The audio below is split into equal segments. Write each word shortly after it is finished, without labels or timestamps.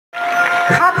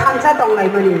खा थांसा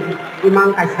दंलायमोनि इमां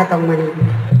कायसा दंमोनि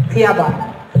थियाबा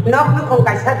नक नुखं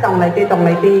कायसा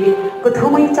दंलायते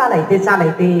गोथौमै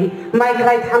जालायते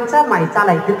माइग्लाय थामसा माइ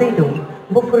जालायते दै दं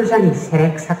बुफुर जानि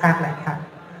सेरेक साकार लायखा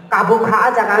काबु खा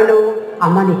आजागानो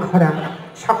आमानि खरां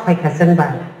सफायखा जोंबा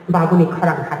बाबुनि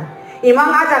खरां हाय इमां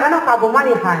आजागानो काबु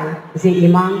मानि हाय जे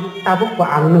इमां ताबुकबो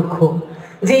आं नुखो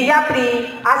जे याप्रि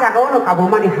आजागानो काबु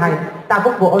मानि हाय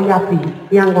ताबुकबो अ याप्रि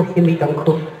यांगो हिमि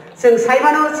दंखो जों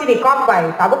साइमानो सिनि ककबाय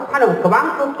ताबुक फानो गोबां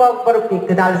कक बरफनि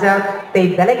गोदालजा दै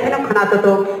बेलेखेनो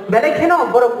खोनातो बेलेखेनो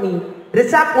बरफनि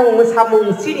रिजाबमुं मोसामुं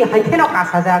सिनि हायखेनो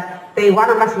कासाजा दै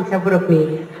वानामा सिंसा बरफनि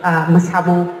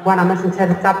मोसामुं वानामा सिंसा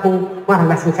रिजाबमुं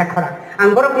वानामा सिंसा खरा आं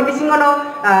बरफनि बिसिङावनो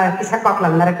किसा कक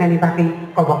लामना राखनायनि बागै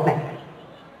कबकनाय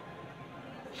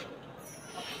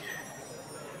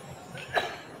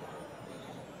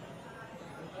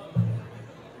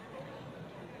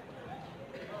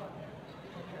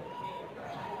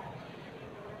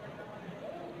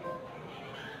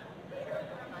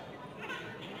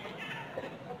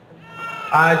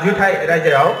Juthai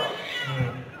Rajao.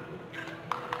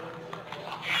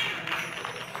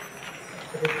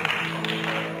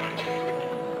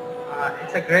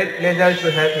 It's a great pleasure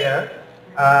to have here.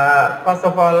 First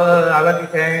of all, I want to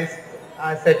thank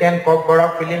second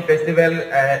Kokborok Film Festival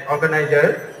organizer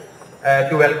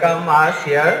to welcome us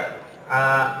here.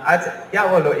 आज क्या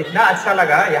बोलो इतना अच्छा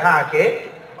लगा यहाँ आके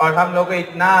और हम लोग को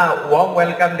इतना वार्म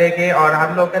वेलकम देके और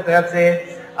हम लोग के तरफ से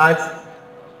आज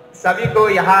सभी को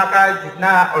यहाँ का जितना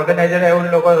ऑर्गेनाइजर है उन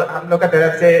लोगों हम लोग का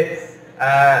तरफ से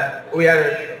we are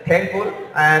thankful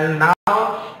and now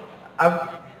अब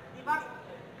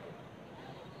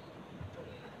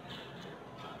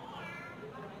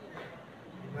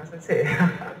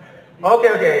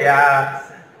ओके या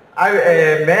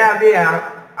मैं अभी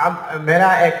अब मेरा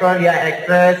एक्टर या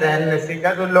एक्ट्रेस एंड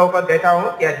सिंगर उन लोगों को देता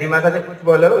हूँ क्या दिमाग से कुछ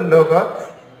बोलो उन लोगों को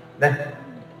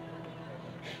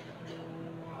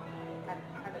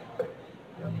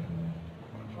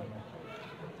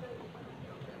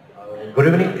Good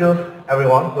evening to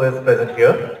everyone who is present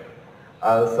here.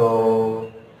 So,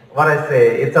 what I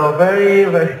say, it's a very,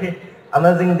 very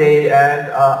amazing day, and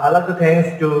I'd like to thanks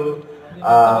to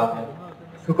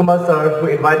Sukumar sir who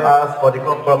invited us for the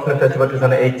Kokborok Film Festival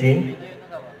 2018.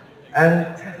 And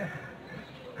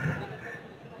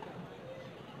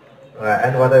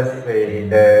what I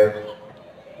say,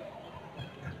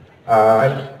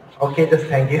 okay, just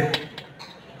thank you.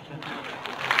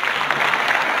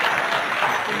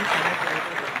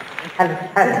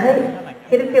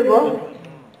 फिर के वो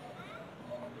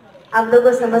आप लोगों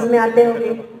को समझ में आते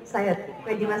होंगे शायद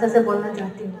मैं दिमाग से बोलना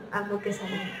चाहती हूँ आप लोग के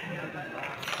सामने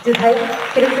जुधाई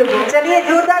फिर के वो चलिए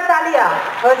जोरदार तालियां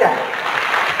हो जाए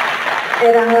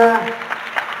एरंगा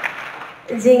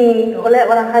जिंग ओले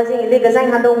ओरंगा जिंग इले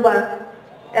गजांग हादों बा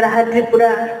एरंगा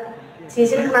त्रिपुरा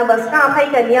सीजन खाना बस का आप ही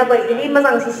करनिया बा इले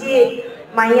मजांग सीसी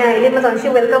माया इले मजांग सी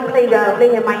वेलकम खाइगा ओले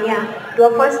माया तो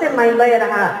फर्स्ट टाइम माया बा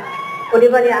एरंगा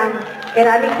Oliver yang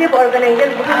era likrip organizer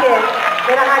buku ke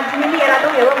era hajini ni era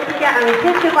dong ya buku ke ang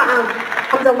ke ba ang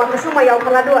hamzong makasu ma yaw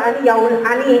khala do ani yaw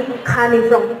ani khani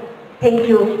from thank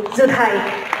you Juthai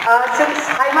sing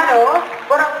saimano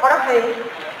borok nei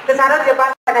kesara je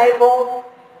ba nai bo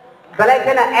balai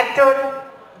kena actor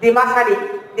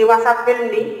dimasa film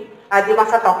ni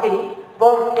dimasa tokini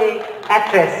bo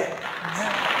actress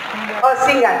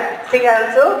singer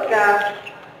also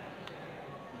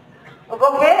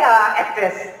Okay,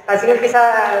 actress. Kasi bisa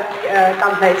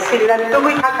tampil sila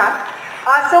tuloy kakak.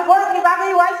 So for the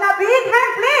bagay wise a big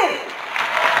hand, please.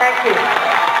 Thank you.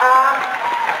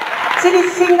 Sini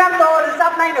singer to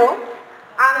result na ino.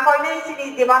 Ang koi na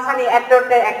sini dimasa ni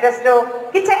actor te actress no.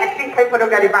 Kitsa acting kay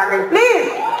pano gali bagay,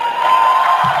 please.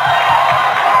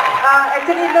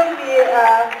 Actually लोग भी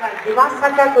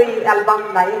dimasa का कोई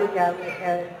album लाई हो क्या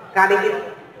गाने की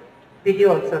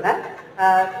video also ना.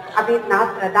 अभी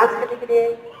डांस करने के लिए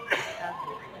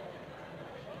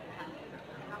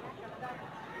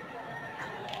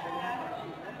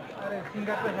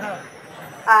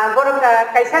borok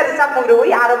kaisa risap mungrui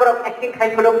aro borok acting khai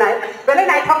phulok nai bele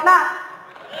nai thok na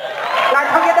nai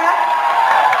thok ye da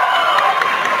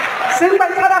sing bai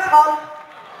sada sol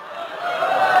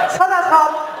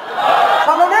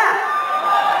solo na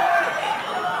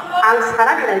ang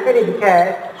sara ni nai peni ke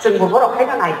sing borok khai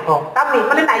na nai thok tam ni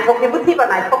mane nai thok ni buthi ba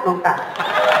nai thok nong ta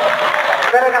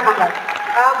bele na hamla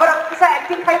borok bisa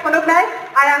acting khai phulok nai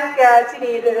ayang sini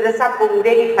resap mung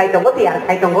ready khai dong ti ar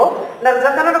khai dong na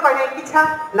jatana ko nai kicha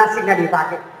na singa di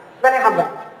bage bele hamla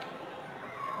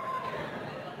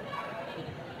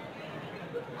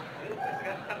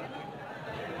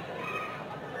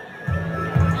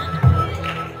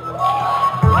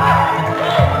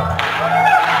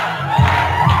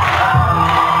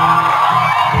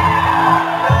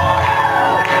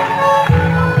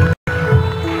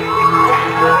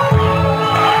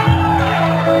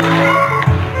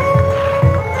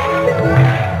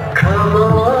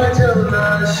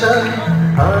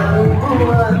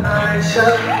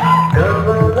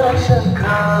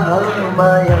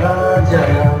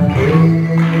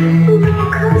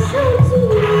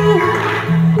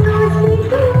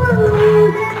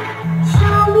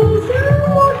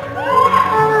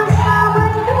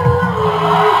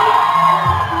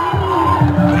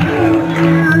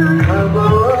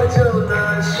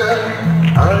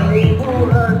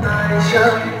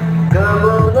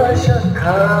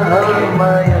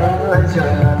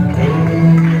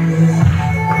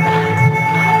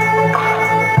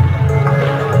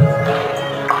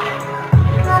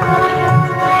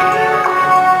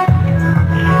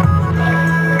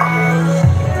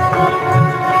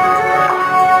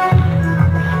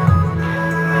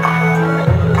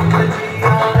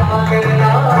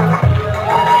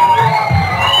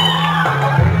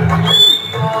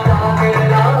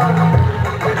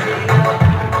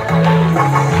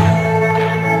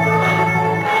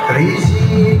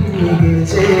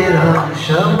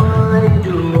Shama